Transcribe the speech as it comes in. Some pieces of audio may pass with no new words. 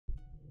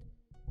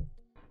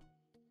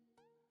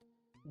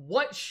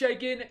What's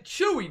shaking,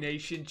 Chewy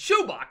Nation?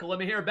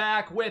 ChewbaccaLemma here,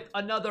 back with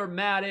another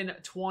Madden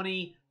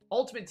 20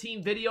 Ultimate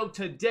Team video.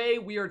 Today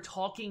we are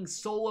talking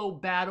solo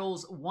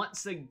battles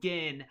once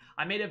again.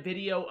 I made a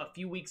video a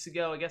few weeks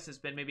ago, I guess it's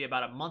been maybe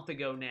about a month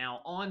ago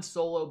now, on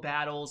solo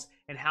battles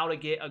and how to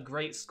get a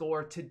great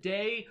score.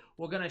 Today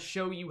we're going to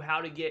show you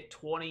how to get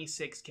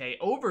 26k,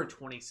 over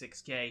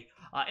 26k.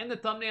 In the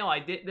thumbnail,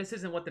 this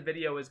isn't what the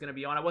video is going to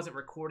be on. I wasn't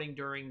recording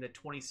during the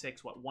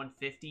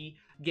 150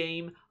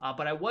 game,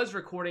 but I was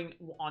recording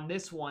on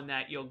this one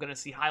that you're going to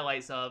see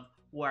highlights of,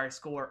 where I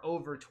score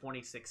over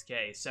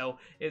 26k. So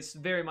it's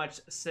very much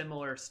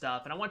similar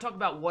stuff. And I want to talk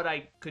about what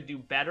I could do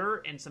better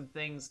and some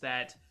things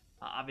that,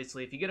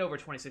 obviously, if you get over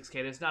 26k,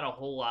 there's not a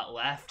whole lot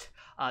left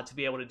to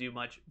be able to do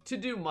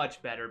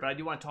much better. But I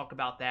do want to talk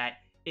about that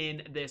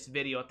in this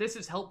video. If this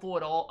is helpful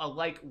at all, a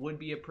like would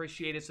be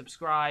appreciated.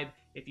 Subscribe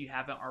if you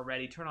haven't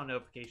already. Turn on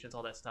notifications,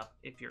 all that stuff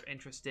if you're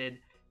interested.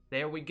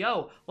 There we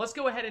go. Let's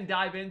go ahead and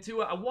dive into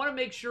it. I want to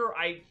make sure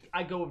I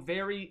go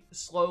very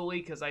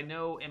slowly, because I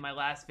know in my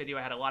last video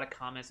I had a lot of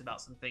comments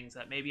about some things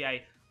that maybe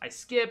I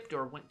skipped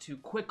or went too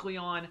quickly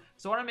on.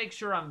 So I want to make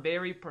sure I'm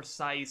very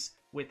precise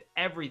with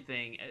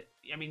everything.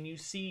 I mean, you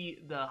see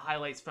the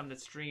highlights from the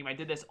stream. I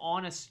did this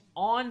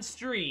on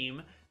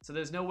stream, so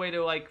there's no way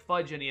to like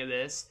fudge any of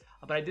this.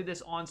 But I did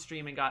this on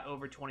stream and got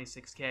over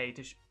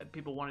 26k.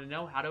 People wanted to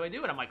know, how do I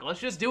do it? I'm like, let's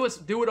just do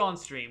it on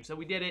stream. So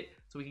we did it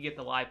so we could get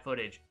the live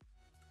footage.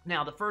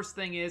 Now, the first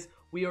thing is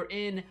we are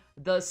in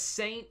the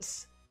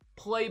Saints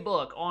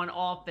playbook on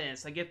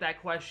offense. I get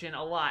that question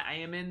a lot. I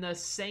am in the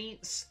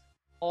Saints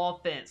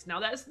offense. Now,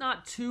 that's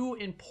not too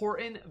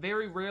important.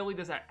 Very rarely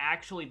does that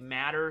actually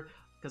matter,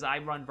 because I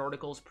run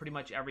verticals pretty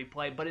much every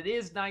play. But it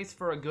is nice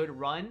for a good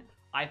run.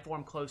 I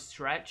form close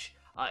stretch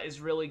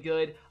is really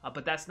good,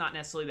 but that's not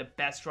necessarily the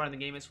best run in the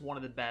game. It's one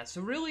of the best.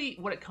 So really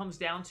what it comes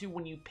down to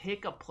when you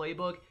pick a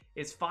playbook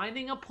is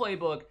finding a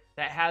playbook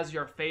that has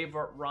your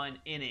favorite run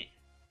in it.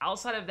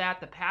 Outside of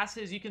that, the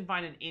passes you can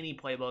find in any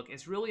playbook.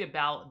 It's really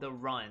about the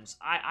runs.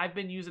 I've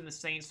been using the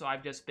Saints, so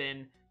I've just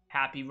been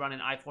happy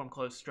running I form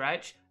close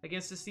stretch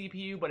against the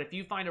CPU. But if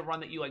you find a run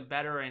that you like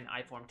better in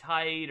I form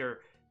tight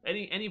or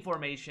any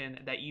formation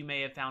that you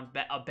may have found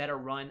a better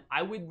run,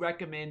 I would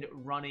recommend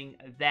running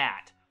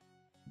that.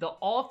 The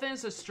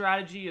offensive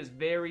strategy is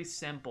very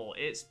simple.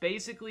 It's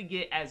basically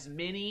get as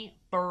many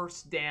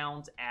first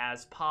downs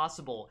as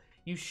possible.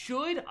 You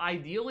should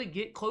ideally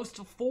get close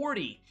to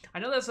 40. I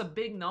know that's a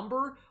big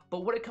number,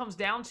 but what it comes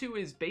down to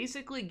is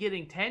basically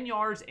getting 10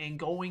 yards and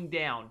going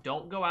down.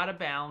 Don't go out of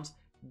bounds.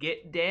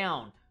 Get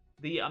down.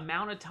 The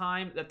amount of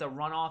time that the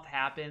runoff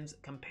happens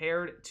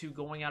compared to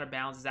going out of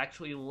bounds is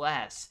actually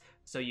less.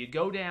 So you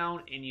go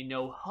down and you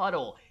no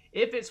huddle.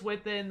 If it's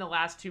within the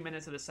last 2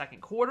 minutes of the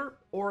second quarter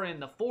or in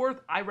the fourth,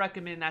 I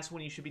recommend that's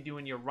when you should be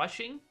doing your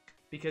rushing,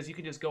 because you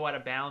can just go out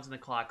of bounds and the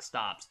clock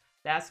stops.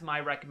 That's my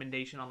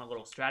recommendation on the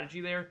little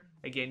strategy there.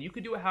 Again, you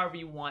can do it however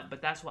you want,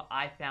 but that's what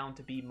I found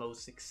to be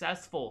most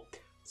successful.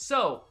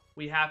 So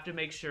we have to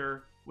make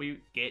sure we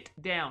get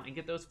down and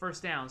get those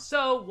first downs.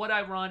 So what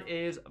I run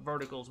is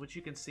verticals, which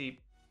you can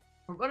see.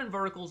 We're running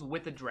verticals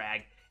with the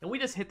drag, and we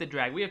just hit the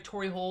drag. We have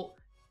Torrey Holt.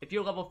 If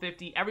you're level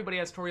 50, everybody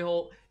has Torrey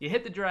Holt. You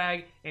hit the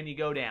drag and you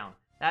go down.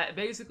 That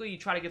basically, you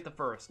try to get the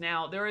first.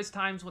 Now, there is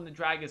times when the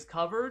drag is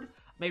covered.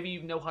 Maybe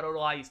you know huddle a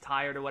lot, he's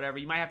tired or whatever.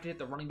 You might have to hit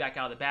the running back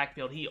out of the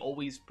backfield. He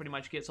always pretty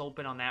much gets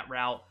open on that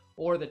route.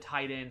 Or the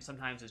tight end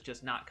sometimes is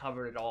just not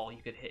covered at all.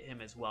 You could hit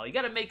him as well. You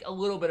got to make a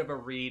little bit of a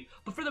read.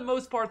 But for the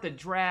most part, the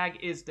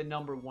drag is the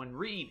 #1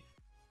 read.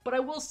 But I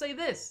will say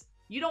this.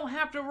 You don't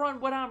have to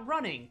run what I'm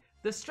running.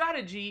 The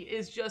strategy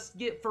is just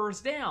get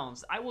first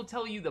downs. I will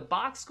tell you the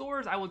box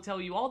scores. I will tell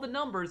you all the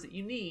numbers that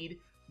you need.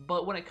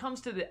 But when it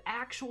comes to the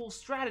actual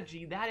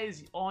strategy, that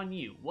is on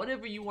you.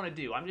 Whatever you want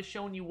to do. I'm just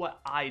showing you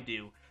what I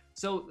do.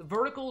 So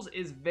verticals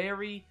is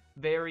very,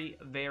 very,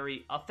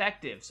 very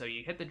effective. So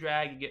you hit the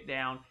drag, you get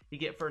down, you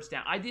get first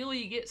down. Ideally,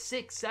 you get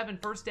 6, 7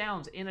 first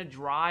downs in a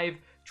drive.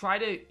 Try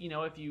to,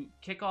 if you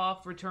kick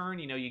off return,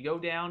 you go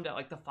down to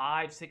like the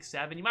 5, 6,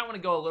 7. You might want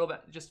to go a little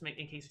bit just to make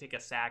in case you take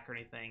a sack or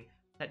anything.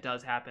 That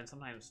does happen.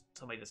 Sometimes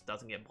somebody just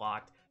doesn't get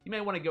blocked. You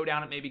may want to go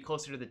down at maybe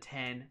closer to the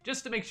 10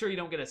 just to make sure you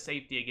don't get a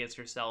safety against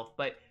yourself.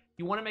 But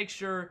you want to make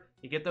sure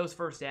you get those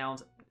first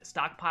downs,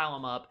 stockpile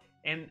them up,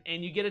 and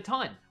you get a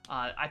ton.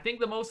 I think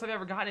the most I've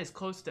ever gotten is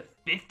close to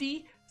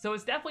 50, so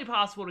it's definitely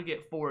possible to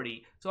get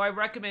 40. So I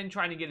recommend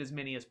trying to get as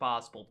many as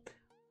possible.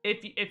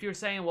 If you're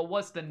saying, well,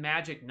 what's the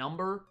magic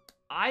number?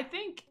 I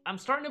think I'm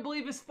starting to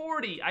believe it's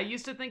 40. I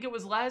used to think it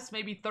was less,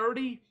 maybe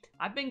 30.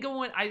 I've been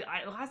going,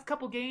 last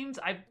couple games,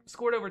 I've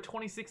scored over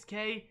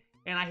 26k,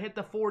 and I hit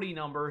the 40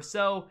 number.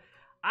 So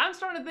I'm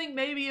starting to think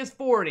maybe it's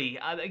 40.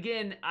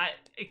 Again,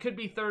 it could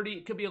be 30,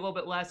 it could be a little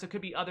bit less, it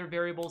could be other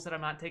variables that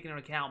I'm not taking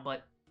into account,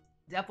 but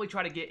definitely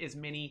try to get as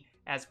many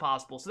as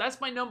possible. So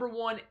that's my number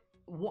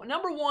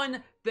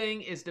one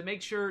thing, is to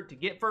make sure to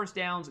get first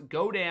downs,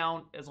 go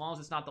down, as long as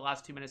it's not the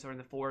last 2 minutes or in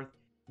the fourth,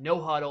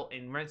 no huddle,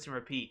 and rinse and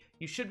repeat.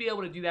 You should be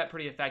able to do that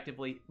pretty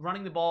effectively.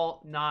 Running the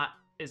ball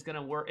is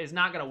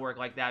not going to work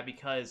like that,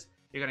 because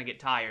you're going to get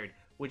tired.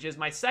 which is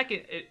my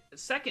second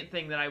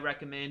thing that I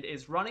recommend,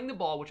 is running the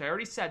ball, which I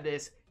already said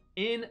this,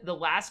 in the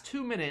last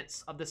 2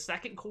 minutes of the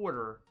second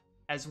quarter,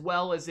 as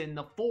well as in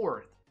the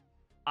fourth.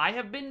 I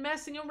have been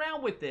messing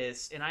around with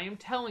this, and I am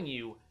telling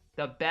you,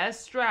 the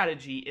best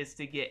strategy is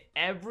to get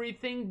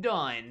everything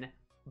done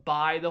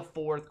by the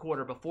fourth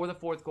quarter, before the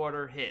fourth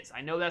quarter hits.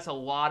 I know that's a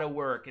lot of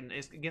work, and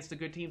against the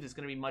good teams, it's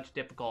going to be much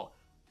difficult.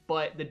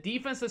 But the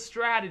defensive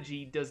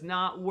strategy does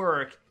not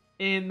work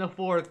in the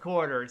fourth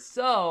quarter.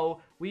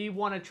 So we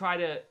want to try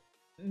to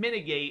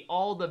mitigate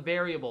all the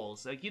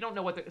variables. Like, you don't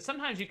know what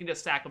sometimes you can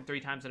just sack them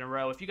 3 times in a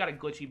row. If you got a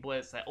glitchy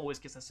blitz that always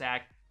gets a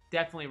sack,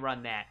 definitely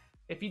run that.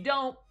 If you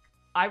don't,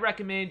 I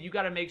recommend you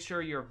got to make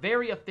sure you're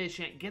very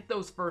efficient, get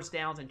those first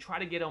downs, and try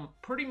to get them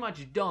pretty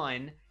much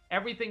done,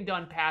 everything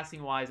done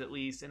passing-wise at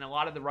least, and a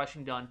lot of the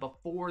rushing done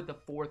before the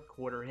fourth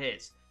quarter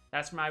hits.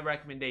 That's my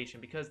recommendation,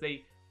 because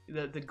the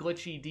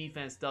glitchy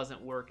defense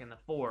doesn't work in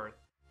the fourth.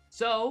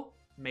 So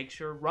make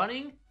sure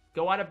running,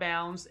 go out of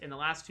bounds in the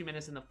last 2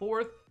 minutes in the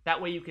fourth. That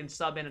way you can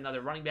sub in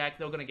another running back.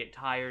 They're going to get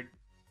tired.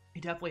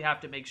 You definitely have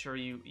to make sure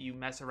you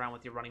mess around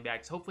with your running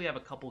backs. Hopefully you have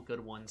a couple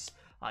good ones.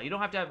 You don't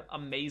have to have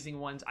amazing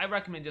ones. I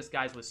recommend just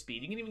guys with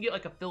speed. You can even get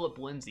like a Phillip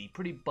Lindsay,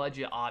 pretty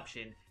budget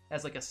option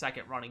as like a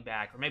second running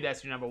back. Or maybe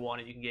that's your number one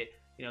and you can get,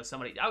 you know,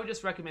 somebody. I would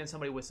just recommend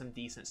somebody with some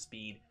decent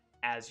speed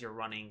as your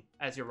running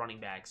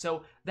back.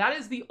 So that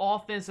is the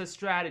offensive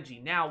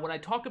strategy. Now, when I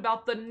talk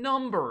about the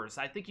numbers,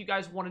 I think you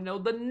guys want to know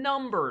the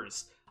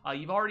numbers.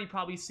 You've already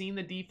probably seen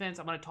the defense.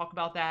 I'm going to talk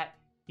about that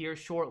here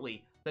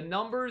shortly. The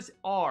numbers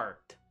are,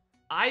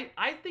 I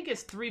think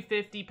it's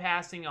 350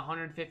 passing,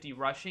 150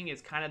 rushing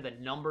is kind of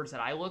the numbers that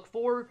I look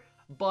for.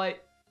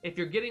 But if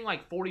you're getting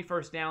like 40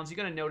 first downs, you're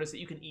going to notice that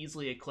you can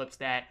easily eclipse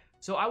that.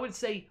 So I would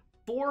say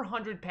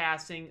 400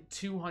 passing,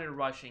 200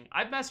 rushing.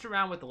 I've messed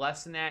around with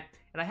less than that,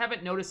 and I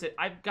haven't noticed it.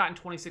 I've gotten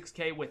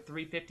 26K with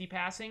 350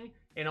 passing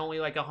and only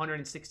like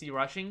 160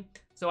 rushing.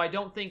 So I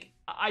do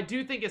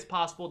think it's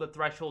possible the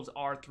thresholds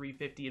are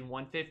 350 and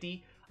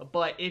 150.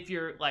 But if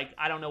you're like,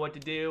 I don't know what to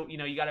do, you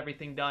know, you got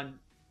everything done,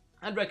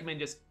 I'd recommend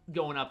just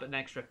going up an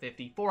extra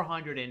 50.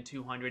 400 and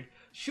 200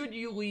 should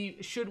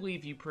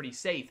leave you pretty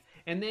safe.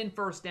 And then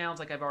first downs,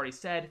 like I've already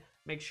said,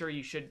 make sure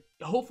you should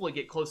hopefully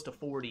get close to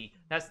 40.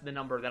 That's the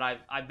number that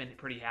I've been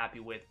pretty happy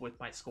with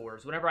my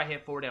scores. Whenever I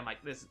hit 40, I'm like,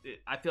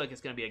 I feel like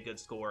it's going to be a good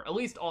score. At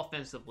least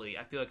offensively,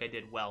 I feel like I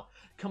did well.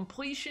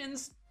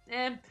 Completions,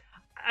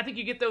 I think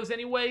you get those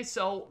anyway,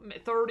 so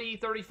 30,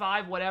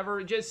 35,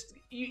 whatever, just,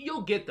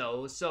 you'll get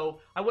those. So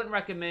I wouldn't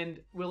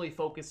recommend really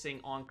focusing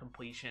on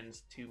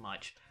completions too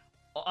much.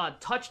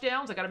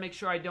 Touchdowns, I got to make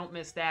sure I don't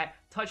miss that.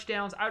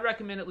 Touchdowns, I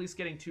recommend at least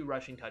getting 2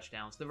 rushing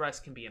touchdowns. The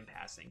rest can be in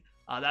passing.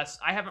 I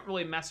haven't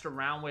really messed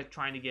around with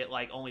trying to get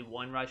like only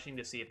 1 rushing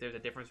to see if there's a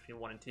difference between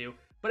 1 and 2,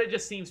 but it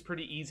just seems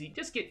pretty easy.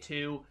 Just get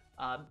 2.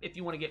 If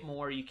you want to get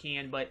more, you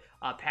can, but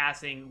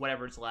passing,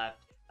 whatever's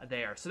left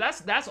there. So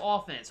that's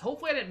offense.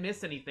 Hopefully I didn't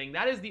miss anything.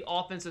 That is the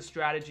offensive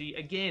strategy.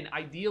 Again,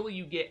 ideally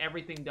you get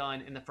everything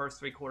done in the first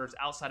 3 quarters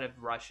outside of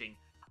rushing.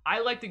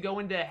 I like to go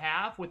into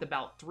half with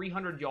about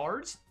 300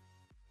 yards.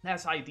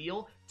 That's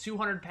ideal.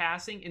 200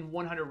 passing and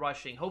 100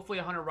 rushing. Hopefully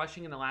 100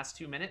 rushing in the last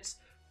 2 minutes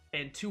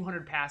and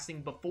 200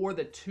 passing before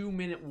the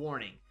 2-minute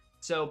warning.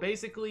 So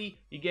basically,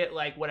 you get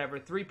like whatever,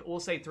 we'll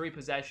say 3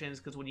 possessions,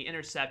 because when you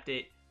intercept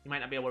it, you might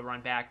not be able to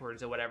run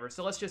backwards or whatever.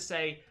 So let's just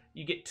say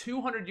you get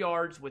 200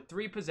 yards with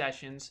 3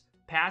 possessions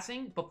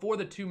passing before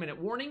the 2-minute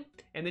warning,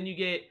 and then you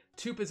get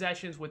 2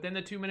 possessions within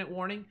the 2-minute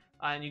warning,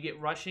 and you get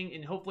rushing,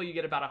 and hopefully you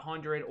get about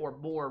 100 or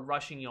more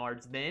rushing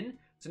yards then.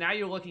 So now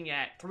you're looking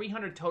at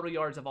 300 total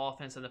yards of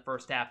offense in the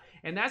first half,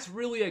 and that's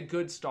really a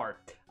good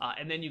start.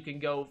 And then you can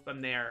go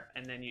from there,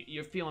 and then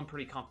you're feeling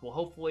pretty comfortable.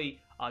 Hopefully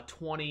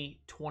 20,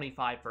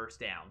 25 first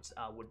downs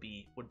would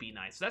be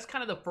nice. So that's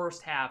kind of the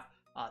first half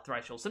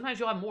threshold. Sometimes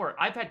you'll have more.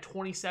 I've had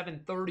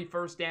 27, 30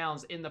 first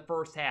downs in the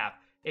first half.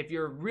 If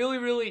you're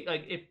really,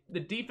 like, if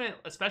the defense,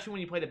 especially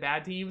when you play the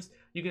bad teams,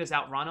 you can just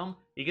outrun them.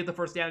 You get the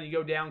first down, you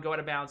go down, go out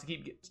of bounds,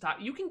 stop.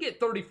 You can get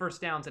 30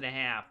 first downs in a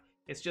half.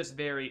 It's just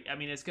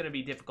it's going to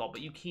be difficult,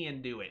 but you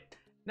can do it.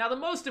 Now, the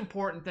most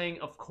important thing,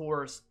 of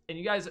course, and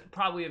you guys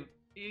probably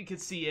you could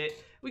see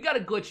it, we got a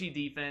glitchy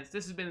defense.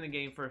 This has been in the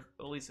game for,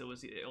 at least it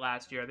was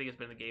last year. I think it's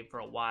been in the game for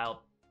a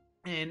while.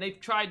 And they've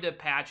tried to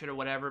patch it or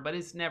whatever, but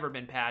it's never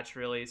been patched,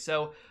 really.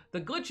 So the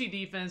glitchy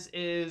defense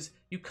is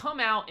you come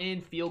out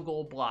in field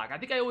goal block. I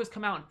think I always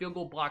come out in field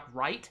goal block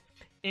right,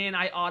 and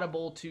I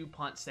audible to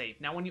punt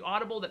safe. Now, when you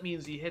audible, that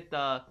means you hit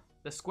the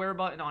square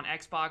button on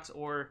Xbox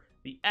or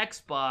the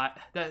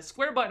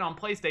square button on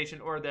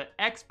PlayStation or the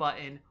X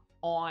button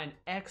on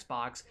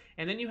Xbox,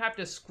 and then you have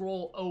to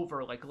scroll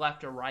over like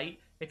left or right.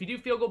 If you do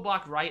field goal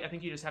block right, I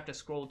think you just have to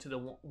scroll to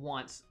the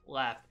once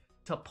left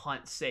to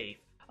punt safe.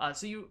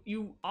 So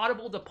you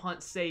audible to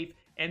punt safe,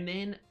 and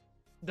then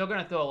they're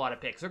gonna throw a lot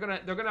of picks. They're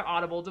gonna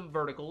audible to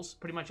verticals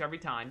pretty much every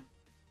time,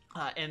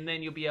 and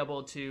then you'll be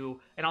able to.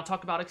 And I'll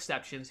talk about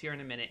exceptions here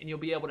in a minute, and you'll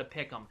be able to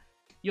pick them.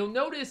 You'll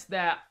notice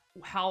that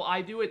how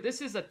I do it,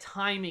 this is a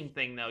timing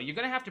thing though. You're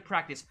gonna have to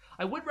practice.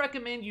 I would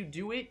recommend you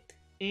do it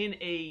in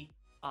a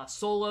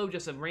solo,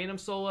 just a random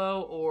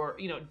solo, or,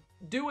 you know,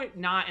 do it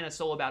not in a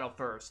solo battle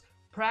first.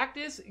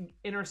 Practice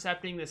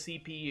intercepting the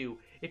CPU.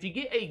 If you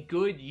get a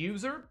good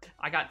user,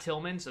 I got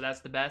Tillman, so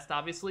that's the best,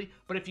 obviously.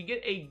 But if you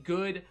get a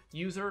good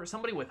user,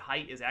 somebody with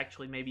height is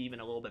actually maybe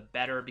even a little bit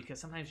better because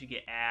sometimes you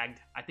get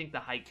agged. I think the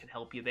height can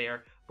help you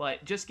there.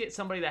 But just get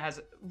somebody that has,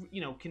 you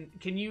know,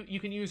 you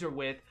can user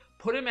with.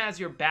 Put him as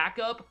your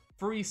backup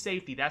free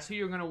safety. That's who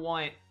you're going to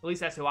want. At least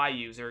that's who I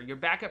user. Your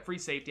backup free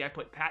safety. I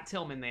put Pat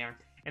Tillman there,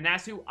 and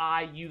that's who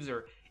I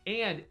user.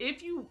 And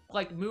if you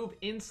like move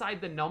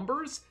inside the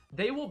numbers,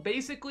 they will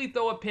basically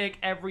throw a pick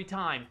every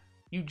time.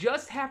 You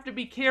just have to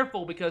be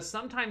careful because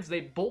sometimes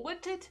they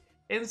bullet it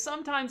and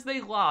sometimes they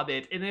lob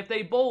it. And if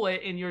they bullet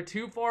and you're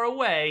too far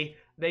away,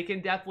 they can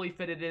definitely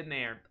fit it in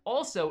there.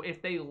 Also,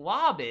 if they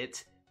lob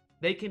it,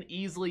 they can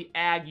easily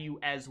ag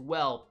you as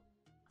well.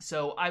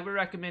 So I would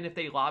recommend if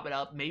they lob it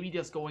up, maybe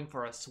just going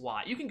for a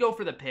swat. You can go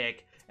for the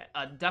pick.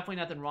 Definitely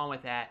nothing wrong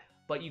with that.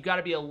 But you got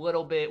to be a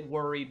little bit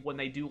worried when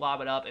they do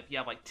lob it up, if you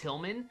have like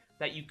Tillman,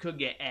 that you could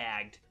get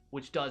agged,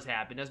 which does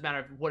happen. Doesn't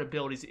matter what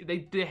abilities,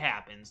 it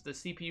happens. The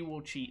CPU will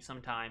cheat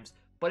sometimes,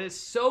 but it's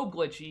so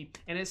glitchy,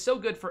 and it's so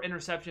good for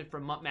interception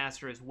from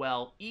Muttmaster as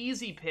well.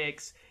 Easy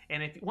picks,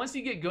 and once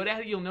you get good at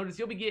it, you'll notice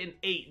you'll be getting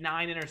 8,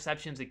 9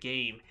 interceptions a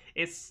game.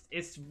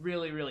 It's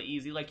really, really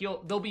easy. Like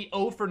they'll be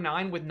 0 for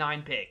 9 with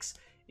 9 picks.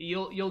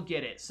 You'll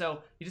get it.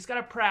 So you just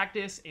gotta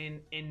practice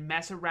and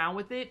mess around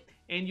with it,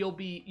 and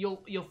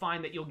you'll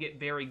find that you'll get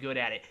very good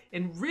at it.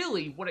 And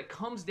really, what it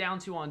comes down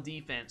to on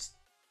defense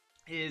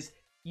is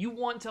you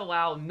want to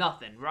allow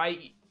nothing,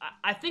 right?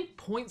 I think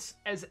points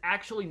is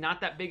actually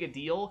not that big a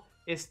deal.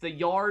 It's the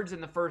yards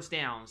and the first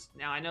downs.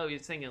 Now I know you're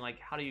thinking like,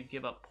 how do you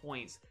give up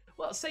points?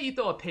 Well, say you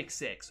throw a pick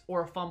 6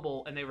 or a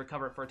fumble and they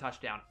recover it for a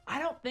touchdown. I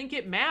don't think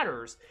it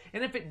matters.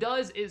 And if it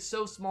does, it's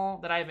so small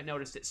that I haven't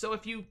noticed it. So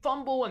if you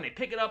fumble and they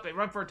pick it up and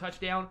run for a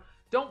touchdown,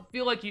 don't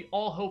feel like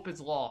all hope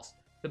is lost.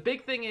 The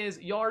big thing is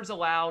yards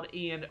allowed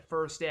and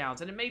first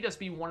downs. And it may just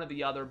be one or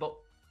the other, but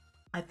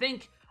I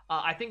think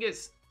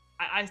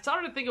I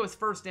started to think it was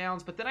first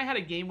downs, but then I had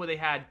a game where they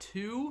had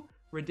 2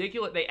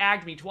 ridiculous, they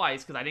agged me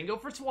twice because I didn't go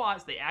for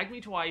swats. They agged me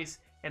twice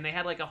and they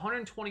had like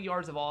 120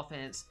 yards of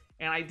offense.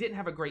 And I didn't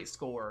have a great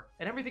score,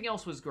 and everything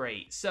else was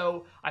great.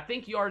 So I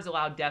think yards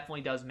allowed definitely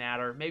does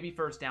matter. Maybe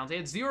first downs. They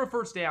had 0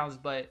 first downs,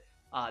 but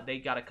they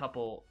got a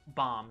couple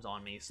bombs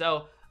on me.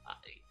 So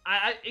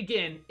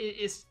again,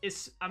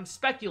 I'm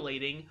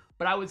speculating,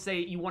 but I would say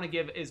you want to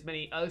give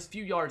as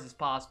few yards as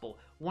possible.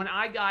 When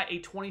I got a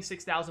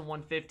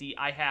 26,150,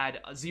 I had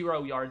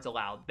 0 yards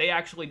allowed. They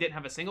actually didn't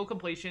have a single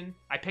completion.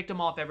 I picked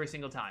them off every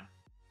single time.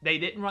 They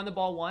didn't run the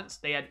ball once.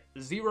 They had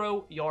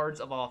 0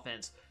 yards of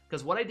offense.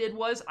 Because what I did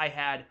was I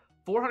had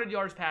 400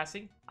 yards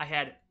passing. I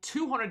had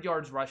 200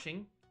 yards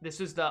rushing.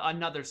 This is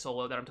another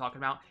solo that I'm talking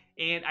about.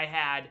 And I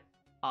had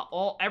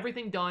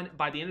everything done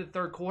by the end of the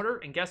 3rd quarter.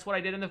 And guess what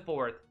I did in the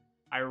 4th?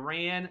 I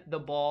ran the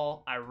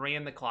ball. I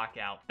ran the clock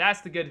out.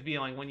 That's the good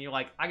feeling when you're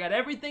like, I got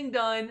everything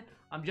done.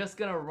 I'm just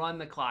going to run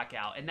the clock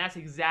out. And that's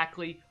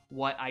exactly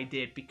what I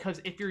did.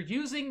 Because if you're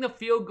using the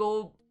field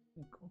goal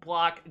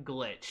block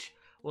glitch,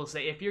 we'll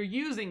say if you're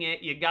using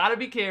it, you got to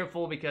be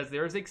careful because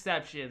there's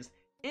exceptions.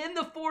 In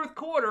the 4th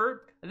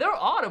quarter, they're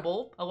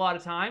audible a lot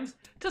of times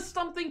to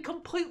something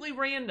completely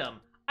random.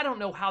 I don't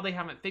know how they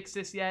haven't fixed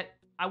this yet.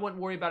 I wouldn't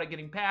worry about it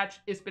getting patched.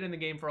 It's been in the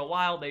game for a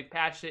while. They've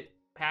patched it.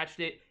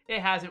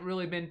 It hasn't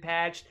really been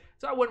patched,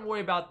 so I wouldn't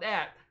worry about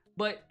that.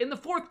 But in the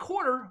 4th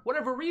quarter,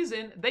 whatever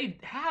reason, they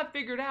have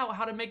figured out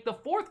how to make the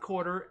 4th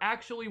quarter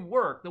actually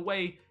work the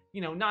way, you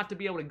know, not to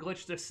be able to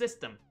glitch the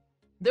system.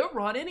 They'll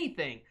run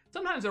anything.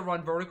 Sometimes they'll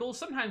run verticals.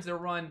 Sometimes they'll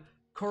run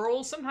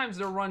curls, sometimes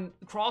they'll run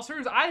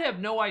crossers. I have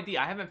no idea.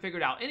 I haven't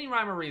figured out any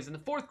rhyme or reason. The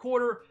 4th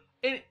quarter,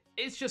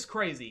 it's just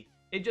crazy.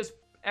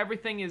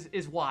 Everything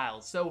is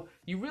wild. So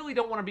you really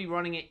don't want to be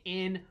running it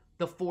in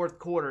the 4th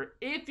quarter.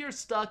 If you're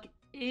stuck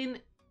in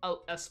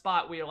a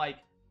spot where you're like,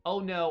 oh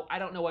no, I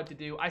don't know what to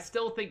do. I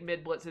still think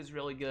mid blitz is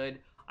really good.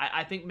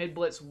 I think mid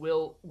blitz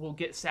will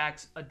get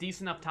sacks a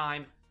decent enough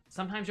time.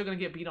 Sometimes you're going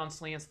to get beat on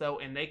slants though,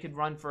 and they could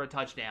run for a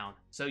touchdown.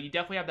 So you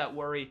definitely have that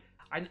worry.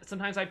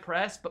 Sometimes I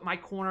press, but my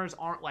corners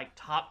aren't like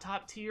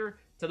top tier,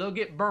 so they'll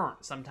get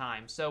burnt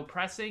sometimes. So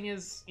pressing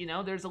is, you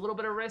know, there's a little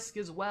bit of risk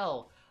as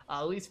well,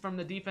 at least from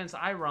the defense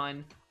I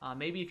run.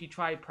 Maybe if you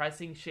try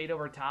pressing shade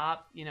over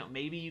top, you know,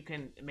 maybe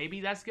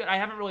that's good. I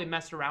haven't really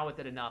messed around with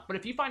it enough, but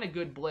if you find a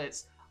good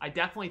blitz, I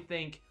definitely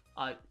think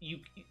you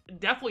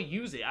definitely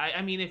use it.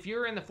 I mean, if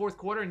you're in the 4th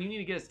quarter and you need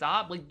to get a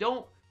stop, like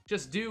don't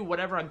just do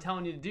whatever I'm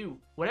telling you to do.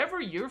 Whatever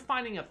you're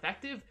finding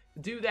effective,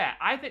 do that.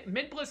 I think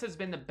mid blitz has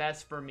been the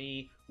best for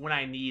me when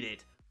I need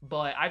it,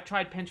 but I've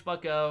tried pinch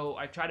bucko.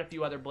 I've tried a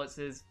few other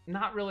blitzes.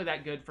 Not really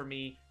that good for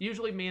me.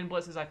 Usually man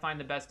blitzes I find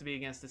the best to be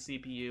against the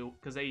CPU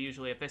because they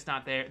usually, if it's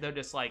not there, they'll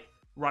just like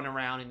run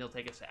around and they'll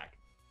take a sack.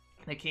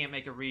 They can't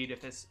make a read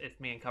if it's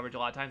man coverage a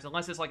lot of times,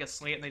 unless it's like a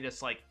slant and they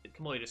just like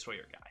completely destroy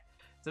your guy.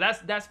 So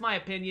that's my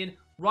opinion.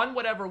 Run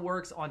whatever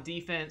works on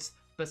defense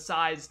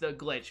besides the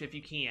glitch if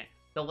you can't.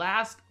 The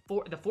last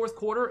the fourth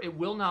quarter, it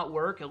will not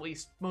work. At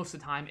least most of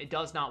the time, it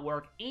does not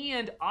work.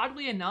 And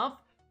oddly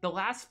enough, the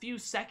last few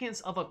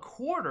seconds of a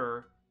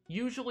quarter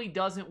usually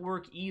doesn't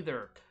work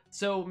either.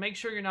 So make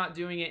sure you're not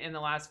doing it in the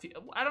last few,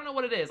 I don't know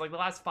what it is, like the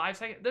last 5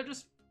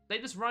 seconds, they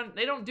just run,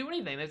 they don't do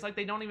anything. It's like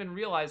they don't even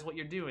realize what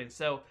you're doing.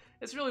 So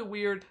it's really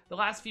weird, the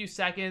last few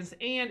seconds.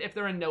 And if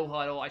they're in no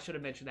huddle, I should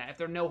have mentioned that. If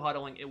they're no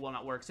huddling, it will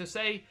not work. So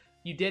say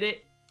you did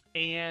it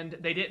and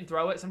they didn't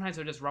throw it. Sometimes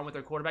they'll just run with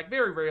their quarterback.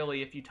 Very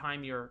rarely, if you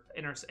time your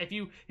if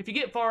you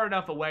get far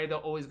enough away, they're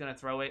always going to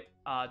throw it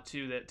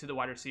to the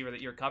wide receiver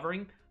that you're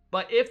covering.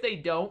 But if they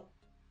don't,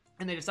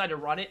 and they decide to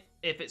run it,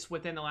 if it's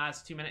within the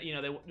last 2 minutes, you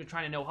know, they're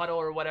trying to no huddle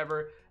or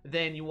whatever,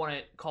 then you want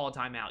to call a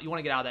timeout. You want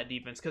to get out of that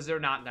defense because they're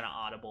not going to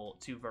audible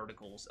two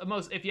verticals.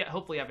 If you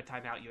hopefully have a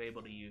timeout you're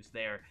able to use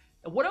there.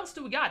 What else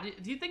do we got?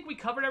 Do you think we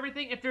covered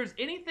everything? If there's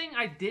anything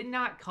I did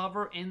not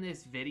cover in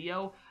this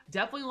video,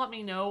 definitely let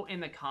me know in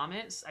the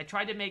comments. I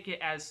tried to make it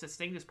as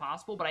succinct as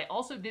possible, but I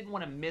also didn't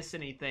want to miss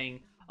anything.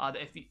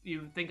 If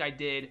you think I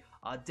did,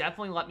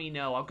 definitely let me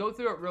know. I'll go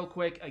through it real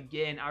quick.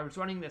 Again, I was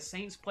running the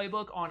Saints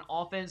playbook on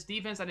offense.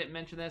 Defense, I didn't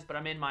mention this, but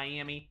I'm in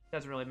Miami.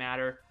 Doesn't really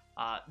matter.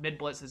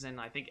 Mid-blitz is in,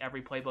 I think,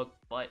 every playbook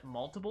but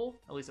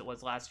multiple. At least it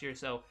was last year.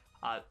 So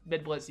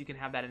mid-blitz, you can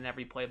have that in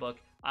every playbook.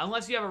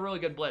 Unless you have a really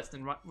good blitz,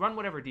 then run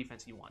whatever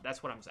defense you want.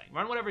 That's what I'm saying.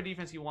 Run whatever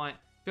defense you want.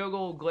 Field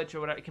goal, glitch, or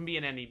whatever. It can be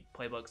in any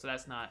playbook, so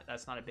that's not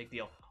a big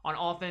deal. On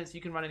offense,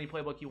 you can run any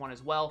playbook you want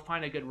as well.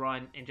 Find a good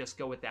run and just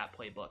go with that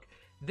playbook.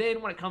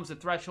 Then when it comes to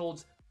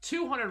thresholds,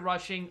 200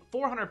 rushing,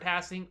 400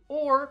 passing,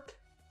 or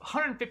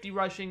 150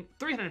 rushing,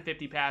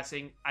 350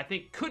 passing, I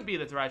think could be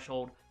the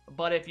threshold.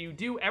 But if you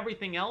do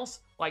everything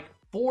else, like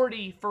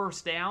 40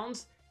 first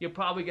downs, you're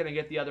probably going to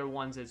get the other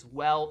ones as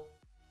well.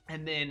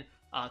 And then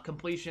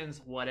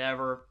completions,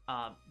 whatever.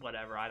 I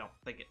don't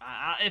think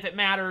if it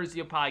matters,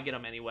 you'll probably get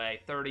them anyway.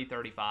 30,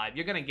 35.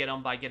 You're going to get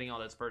them by getting all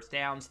those first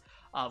downs.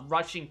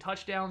 Rushing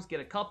touchdowns, get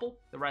a couple.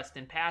 The rest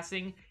in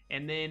passing.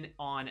 And then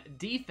on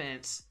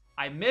defense,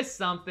 I missed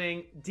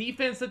something.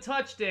 Defense a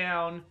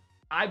touchdown.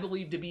 I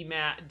believe to be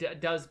I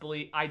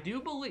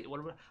do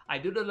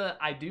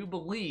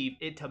believe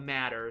it to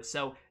matter.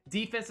 So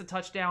defense a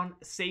touchdown,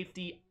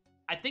 safety.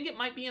 I think it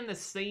might be in the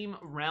same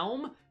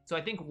realm. So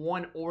I think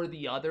one or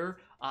the other.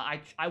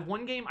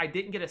 One game I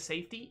didn't get a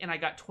safety and I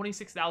got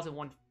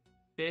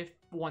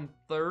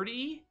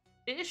 26,130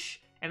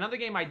 ish. Another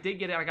game I did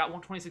get it. I got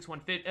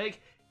 126,150.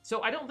 Like,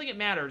 so I don't think it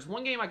matters.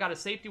 One game I got a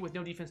safety with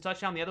no defense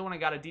touchdown. The other one I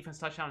got a defense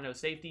touchdown and no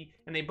safety.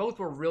 And they both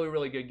were really,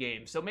 really good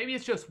games. So maybe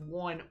it's just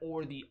one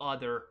or the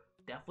other.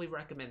 Definitely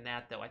recommend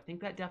that, though. I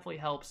think that definitely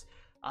helps.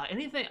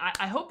 Anything,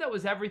 I hope that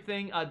was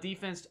everything.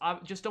 Defense,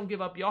 just don't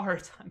give up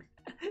yards. I mean,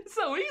 it's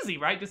so easy,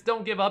 right? Just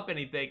don't give up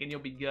anything and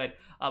you'll be good.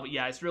 But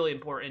yeah, it's really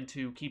important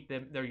to keep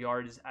their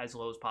yards as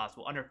low as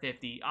possible. Under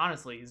 50,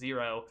 honestly,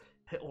 0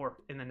 or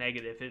in the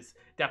negative is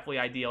definitely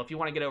ideal. If you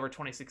want to get over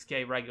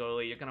 26K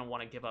regularly, you're going to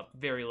want to give up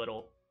very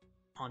little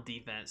on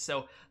defense.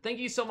 So thank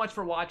you so much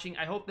for watching.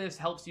 I hope this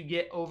helps you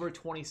get over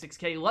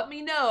 26K. Let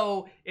me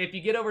know if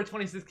you get over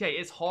 26K.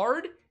 It's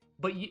hard,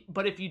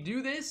 but if you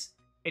do this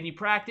and you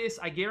practice,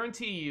 I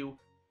guarantee you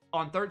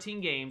on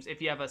 13 games,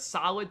 if you have a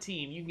solid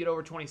team, you can get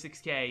over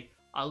 26K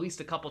at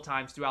least a couple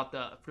times throughout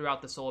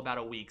the solo about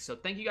a week. So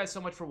thank you guys so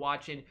much for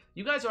watching.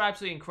 You guys are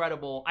absolutely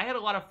incredible. I had a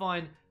lot of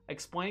fun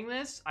explaining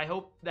this. I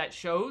hope that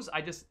shows.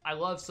 I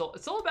love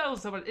solo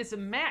battles. It's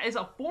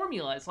a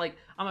formula. It's like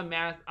I'm a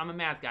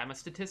math guy. I'm a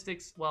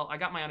statistics. Well, I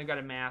got my undergrad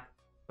in math.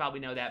 Probably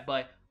know that,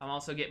 but I'm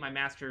also getting my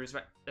master's.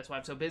 Right? That's why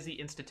I'm so busy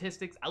in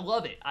statistics. I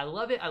love it. I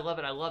love it. I love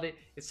it. I love it.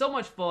 It's so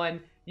much fun.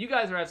 You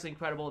guys are absolutely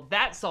incredible.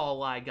 That's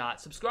all I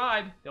got.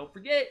 Subscribe. Don't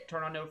forget.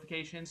 Turn on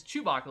notifications.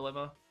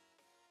 ChewbaccaLemma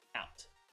out.